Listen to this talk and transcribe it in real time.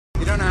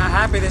don't know how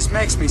happy this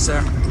makes me,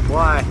 sir.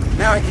 Why?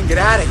 Now I can get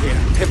out of here,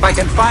 if I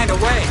can find a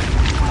way.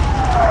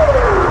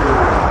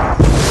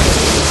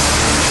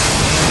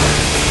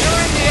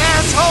 You're in the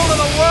asshole of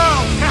the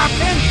world,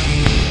 Captain!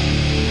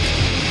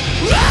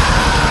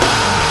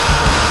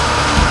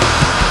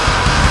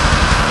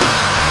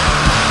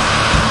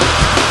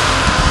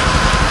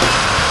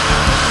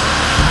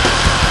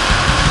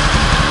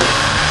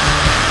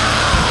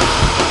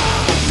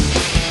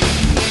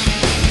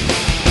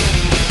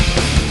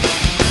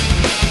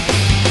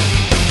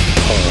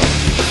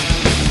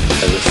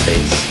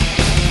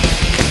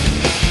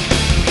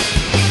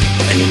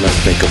 And you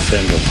must make a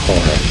friend of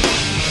horror.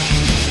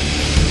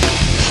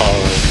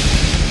 Horror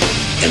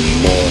and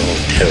moral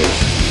terror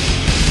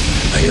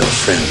are your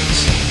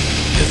friends.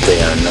 If they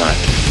are not,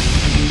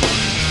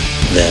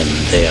 then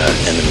they are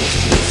enemies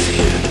to be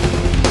feared.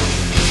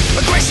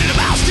 Aggression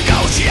amounts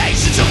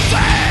negotiations have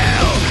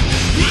failed.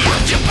 The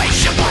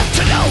occupation wants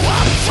to know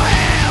what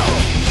failed.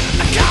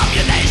 A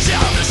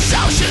combination of the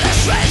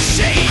socialist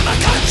regime, a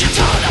country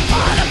torn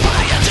apart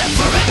by a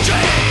different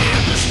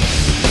dreams.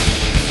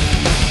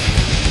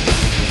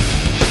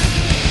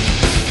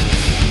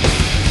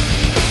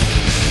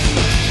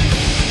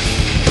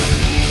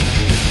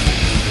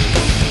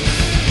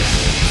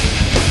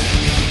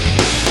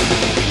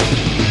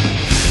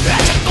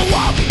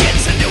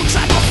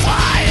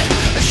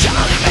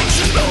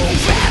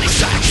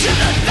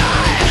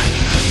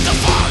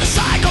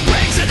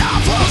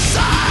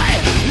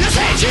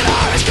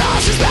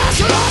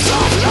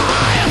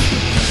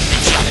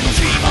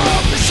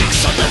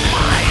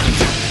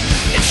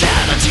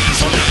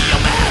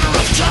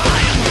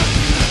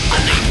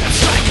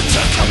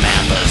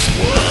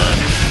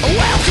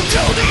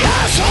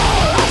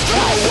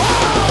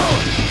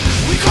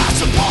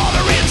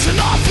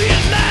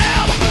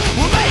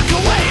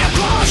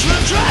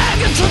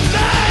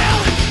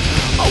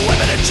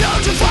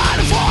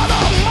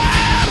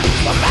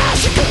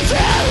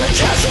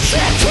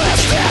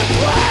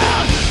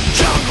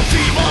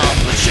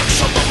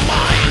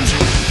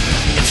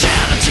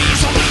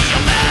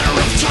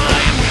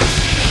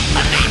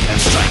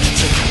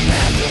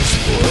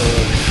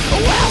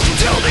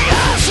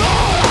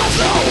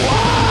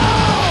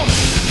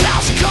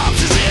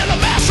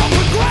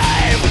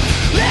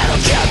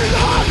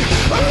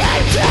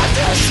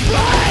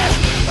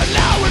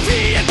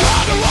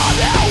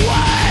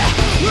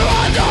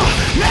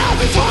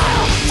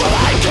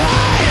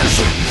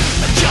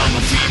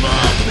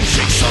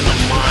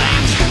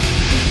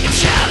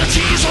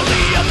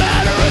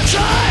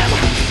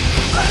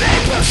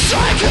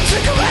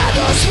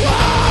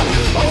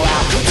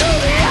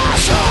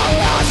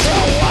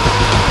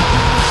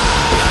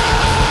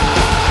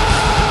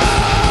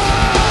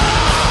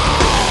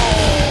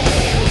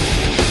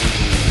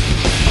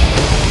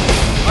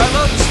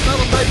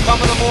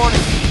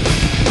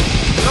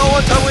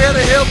 Until we had a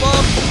hail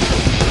bomb,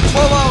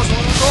 12 hours, when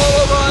it was all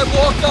over, I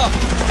woke up.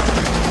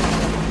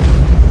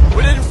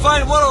 We didn't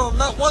find one of them,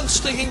 not one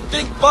stinking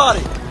big body.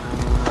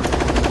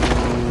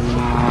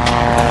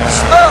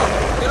 Smell!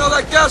 You know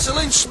that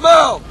gasoline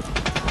smell?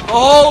 The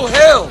whole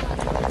hill.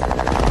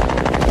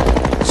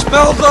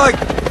 Smelled like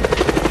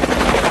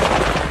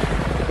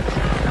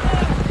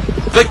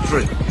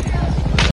victory.